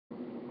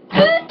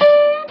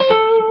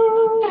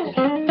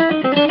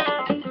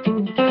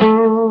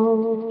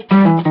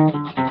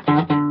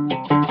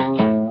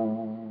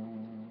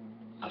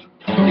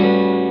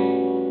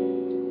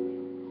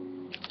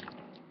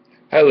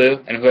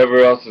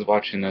whoever else is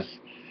watching this.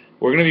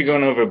 We're going to be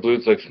going over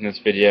blues licks in this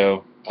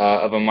video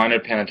of a minor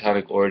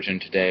pentatonic origin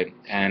today,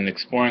 and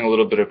exploring a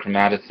little bit of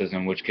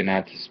chromaticism, which can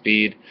add to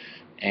speed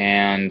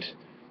and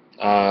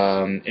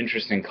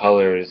interesting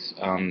colors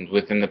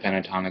within the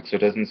pentatonic, so it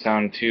doesn't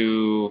sound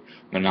too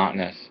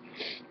monotonous.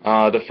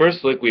 The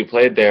first lick we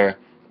played there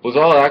was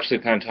all actually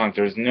pentatonic.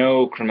 There was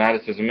no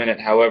chromaticism in it.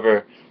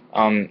 However,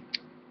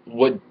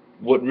 what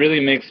really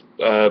makes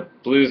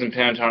blues and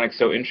pentatonic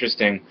so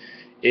interesting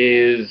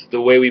is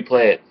the way we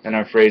play it and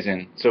our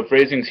phrasing. So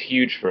phrasing's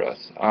huge for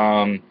us.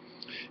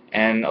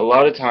 And a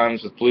lot of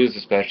times with blues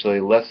especially,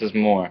 less is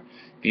more.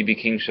 B.B.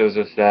 King shows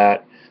us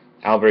that,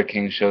 Albert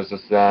King shows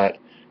us that,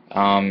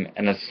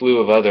 and a slew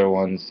of other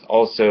ones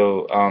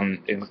also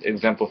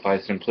exemplify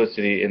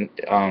simplicity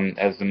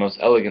as the most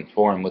elegant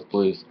form with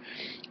blues.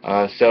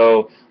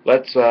 So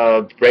let's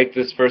break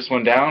this first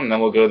one down, and then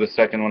we'll go to the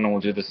second one and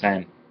we'll do the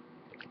same.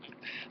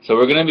 So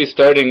we're going to be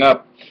starting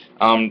up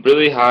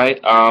really high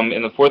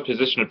in the fourth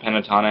position of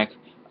pentatonic,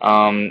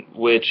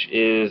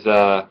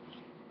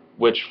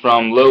 which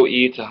from low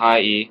E to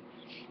high E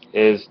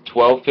is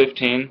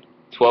 12-15,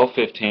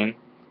 12-15,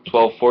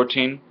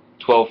 12-14,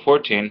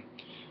 12-14,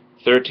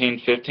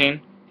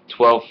 13-15,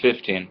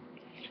 12-15.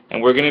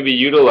 And we're going to be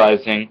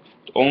utilizing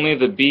only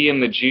the B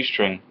and the G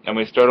string, and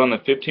we start on the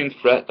 15th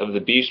fret of the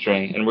B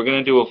string, and we're going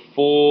to do a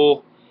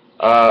full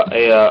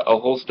a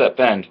whole step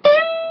bend.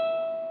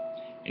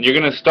 And you're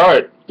going to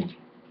start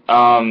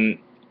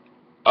unbent,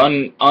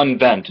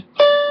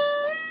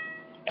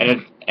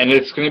 and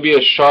it's going to be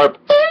a sharp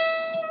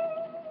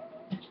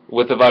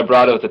with a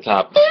vibrato at the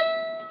top,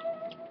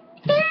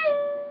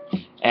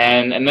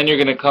 and then you're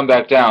going to come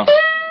back down,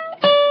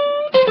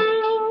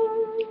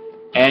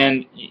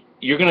 and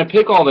you're going to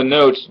pick all the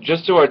notes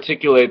just to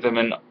articulate them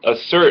and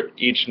assert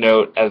each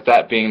note as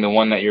that being the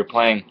one that you're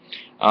playing,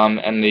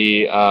 and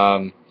the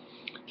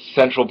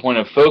central point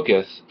of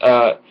focus.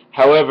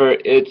 However,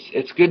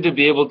 it's good to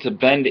be able to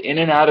bend in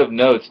and out of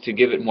notes to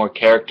give it more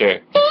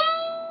character.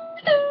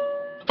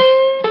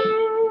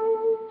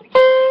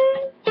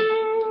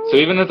 So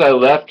even as I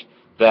left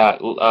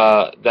that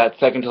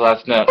second to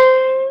last note,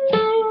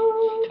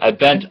 I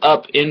bent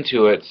up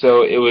into it,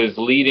 so it was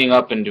leading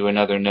up into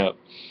another note.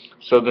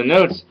 So the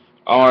notes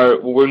are,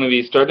 we're going to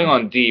be starting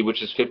on D,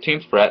 which is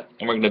 15th fret,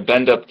 and we're going to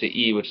bend up to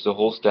E, which is a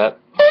whole step.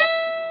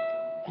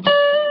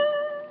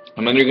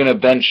 And then you're going to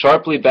bend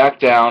sharply back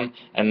down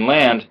and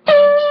land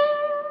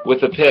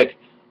with a pick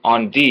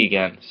on D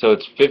again. So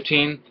it's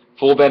 15,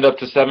 full bend up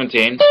to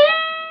 17,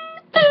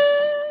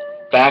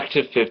 back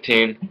to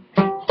 15,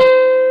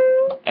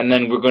 and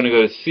then we're going to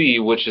go to C,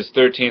 which is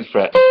 13th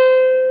fret.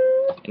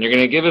 And you're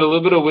going to give it a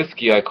little bit of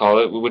whiskey, I call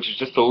it, which is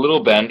just a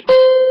little bend,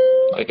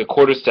 like a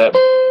quarter step.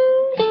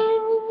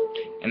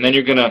 And then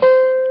you're going to,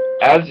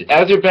 as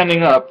you're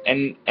bending up,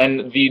 and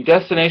the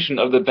destination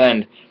of the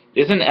bend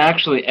isn't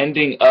actually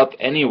ending up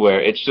anywhere.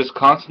 It's just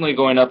constantly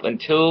going up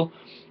until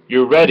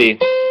you're ready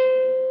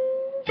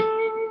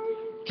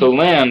to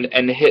land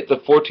and hit the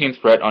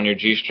 14th fret on your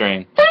G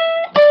string.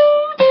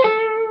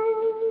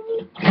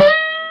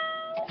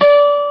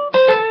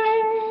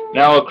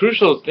 Now, a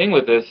crucial thing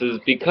with this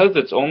is because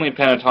it's only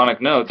pentatonic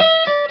notes,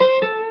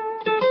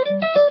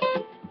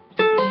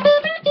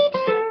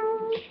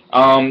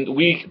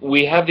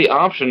 we have the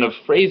option of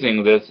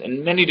phrasing this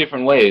in many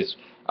different ways.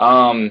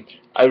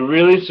 I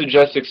really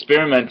suggest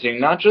experimenting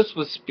not just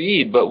with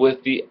speed, but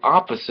with the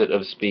opposite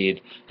of speed,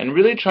 and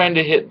really trying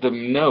to hit the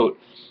note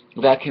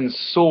that can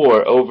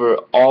soar over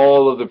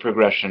all of the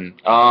progression.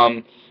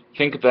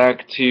 Think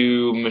back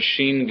to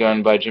Machine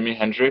Gun by Jimi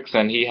Hendrix,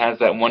 and he has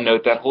that one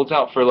note that holds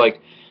out for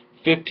like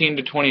 15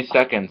 to 20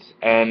 seconds,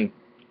 and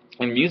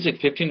in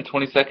music 15 to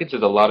 20 seconds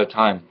is a lot of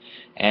time,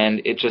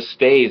 and it just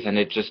stays, and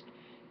it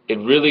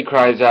really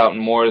cries out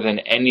more than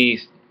any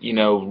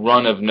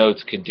run of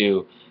notes could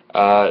do.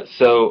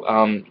 So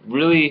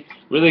really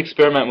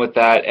experiment with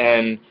that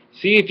and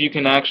see if you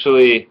can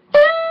actually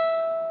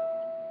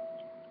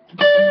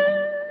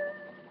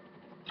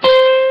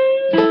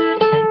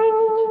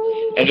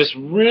and just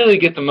really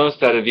get the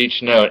most out of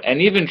each note,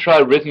 and even try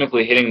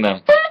rhythmically hitting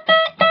them.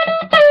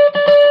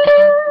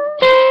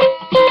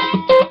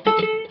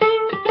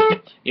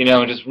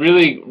 Just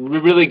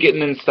really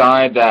getting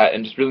inside that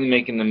and just really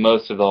making the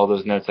most of all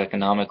those notes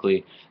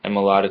economically and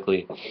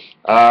melodically.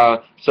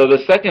 So the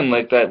second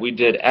lick that we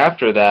did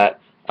after that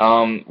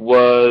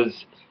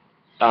was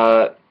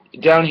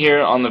down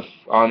here on the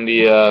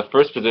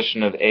first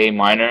position of A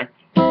minor.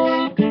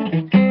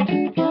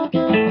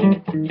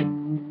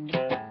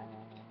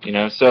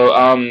 So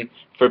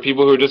for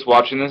people who are just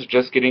watching this,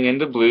 just getting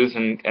into blues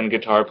and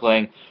guitar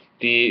playing,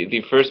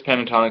 the first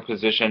pentatonic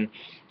position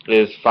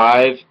is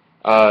 5.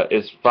 In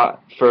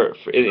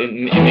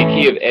the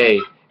key of A,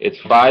 it's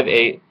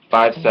 5-8,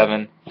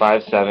 5-7,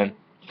 5-7,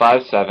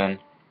 5-7,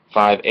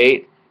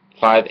 5-8,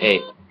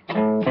 5-8.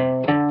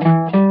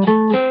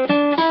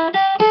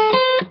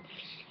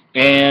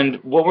 And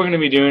what we're going to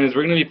be doing is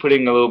we're going to be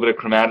putting a little bit of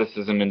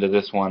chromaticism into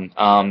this one,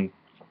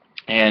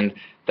 and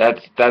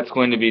that's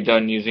going to be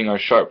done using our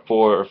sharp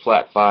 4 or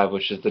flat 5,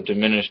 which is the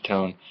diminished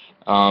tone.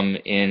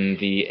 in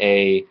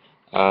the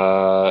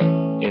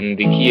in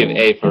the key of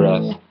A for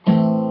us.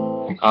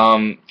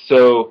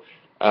 So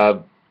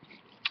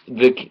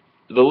the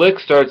lick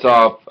starts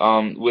off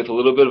with a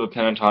little bit of a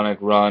pentatonic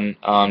run,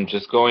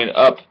 just going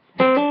up,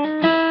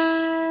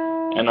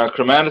 and our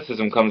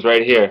chromaticism comes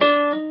right here.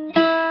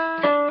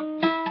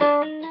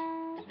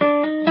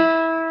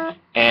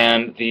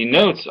 And the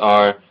notes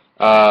are,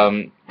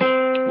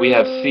 we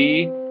have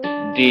C,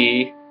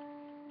 D,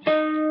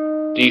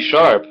 D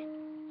sharp,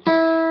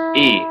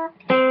 E.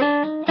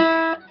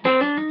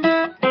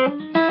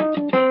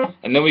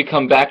 And then we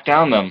come back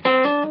down them.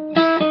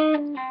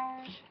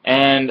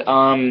 And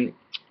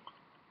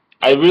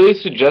I really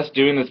suggest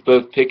doing this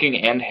both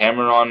picking and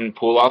hammer-on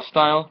pull-off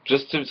style,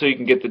 just so you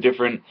can get the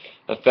different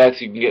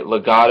effects. You can get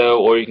legato,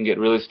 or you can get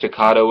really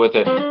staccato with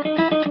it.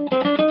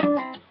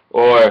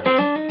 Or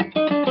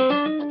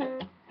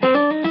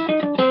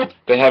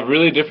they have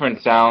really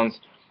different sounds,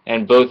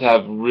 and both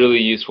have really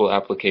useful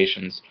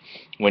applications.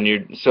 When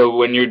you're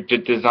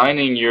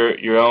designing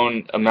your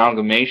own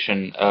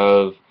amalgamation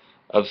of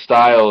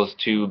styles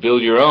to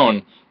build your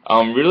own,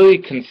 really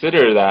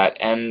consider that,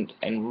 and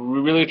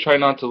really try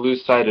not to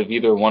lose sight of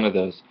either one of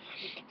those.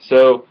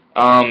 So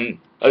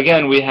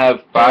again, we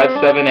have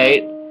 5, 7,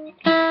 8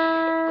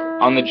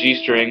 on the G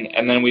string,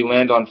 and then we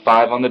land on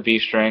 5 on the B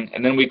string,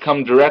 and then we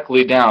come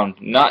directly down,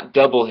 not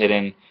double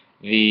hitting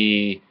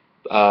the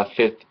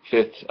fifth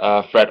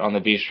fret on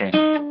the B string.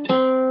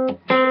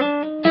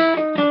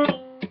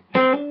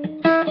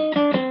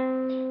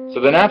 So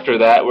then after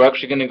that, we're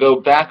actually going to go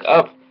back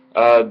up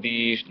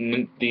the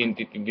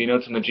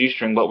notes on the G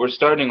string, but we're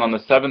starting on the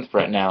 7th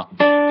fret now.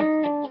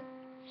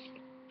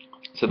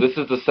 So this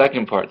is the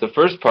second part. The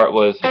first part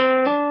was,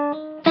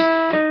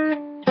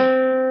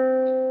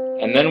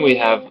 and then we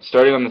have,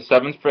 starting on the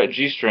 7th fret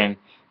G string,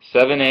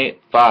 7,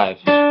 8, 5.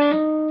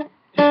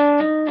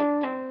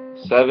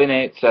 7,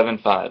 8, 7,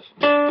 5.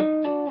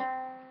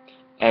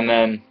 And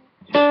then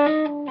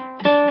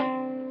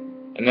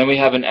we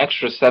have an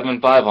extra 7,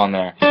 5 on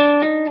there.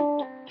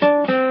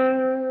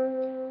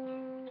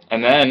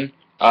 And then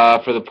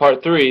for the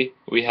part 3,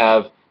 we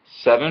have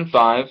 7,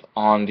 5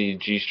 on the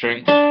G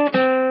string,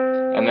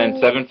 and then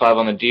 7, 5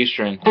 on the D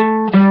string.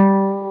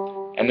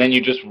 And then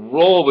you just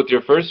roll with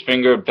your first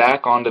finger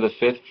back onto the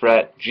 5th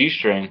fret G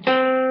string,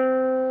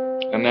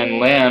 and then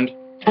land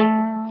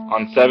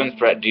on 7th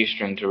fret D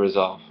string to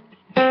resolve.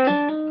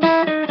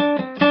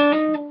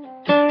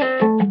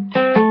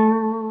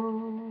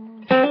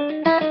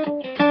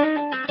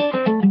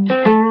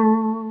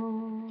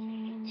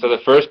 So the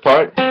first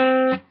part,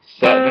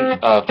 5,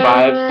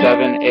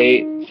 7,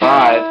 8,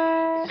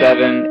 5,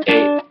 7,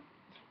 8,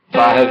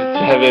 5,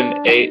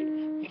 7, 8,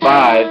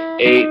 5,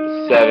 8,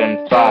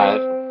 7,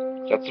 5.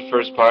 That's the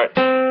first part.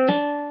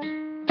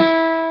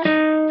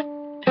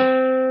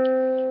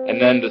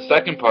 And then the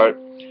second part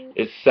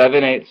is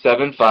 7, 8,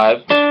 7, 5.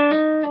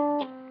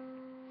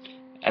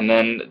 And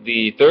then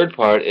the third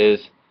part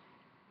is,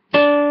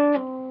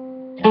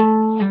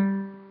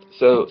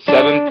 so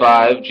 7,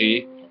 5,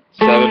 G,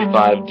 7,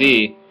 5,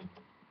 D,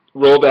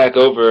 roll back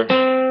over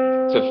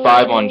to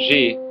 5 on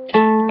G,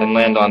 and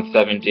land on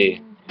 7, D.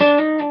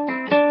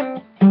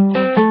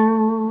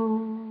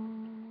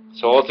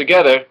 So all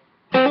together,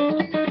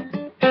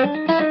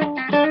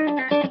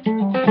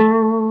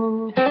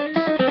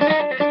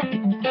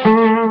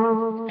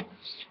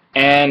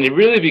 and it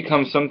really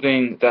becomes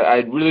something that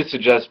I'd really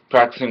suggest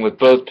practicing with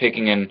both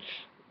picking and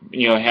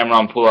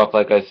hammer-on pull-off.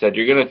 Like I said,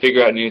 you're going to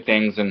figure out new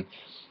things, and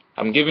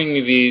I'm giving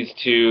you these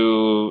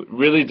to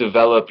really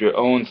develop your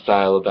own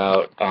style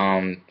about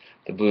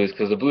the blues,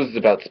 because the blues is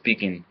about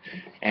speaking,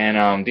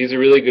 and these are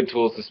really good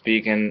tools to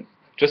speak. And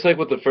just like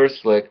with the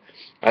first lick,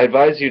 I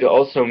advise you to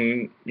also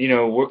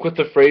work with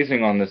the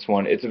phrasing on this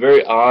one. It's a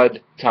very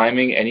odd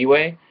timing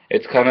anyway.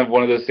 It's kind of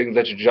one of those things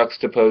that you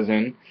juxtapose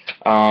in.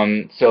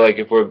 So like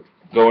if we're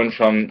going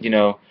from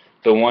the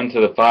 1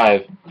 to the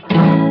 5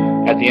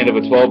 at the end of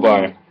a 12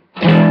 bar,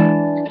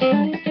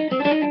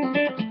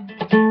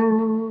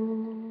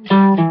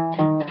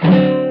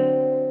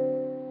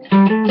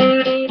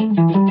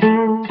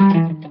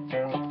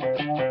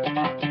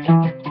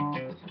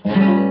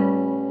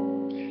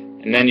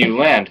 and then you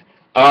land.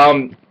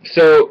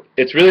 So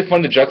it's really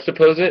fun to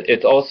juxtapose it.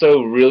 It's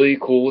also really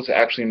cool to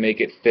actually make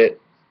it fit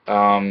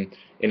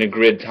in a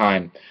grid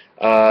time.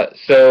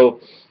 So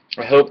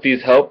I hope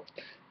these help.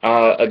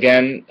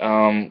 Again,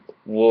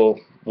 we'll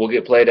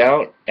get played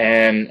out,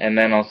 and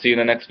then I'll see you in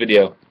the next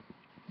video.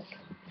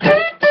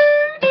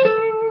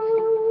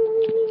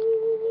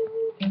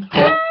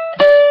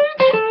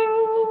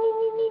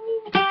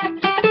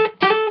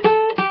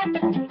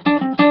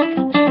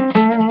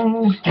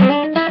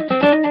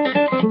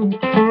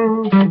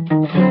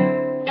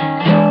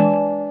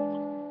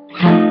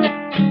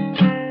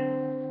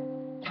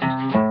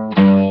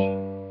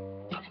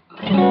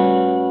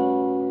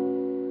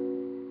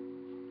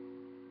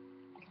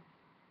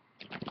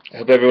 I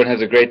hope everyone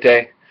has a great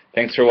day.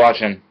 Thanks for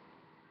watching.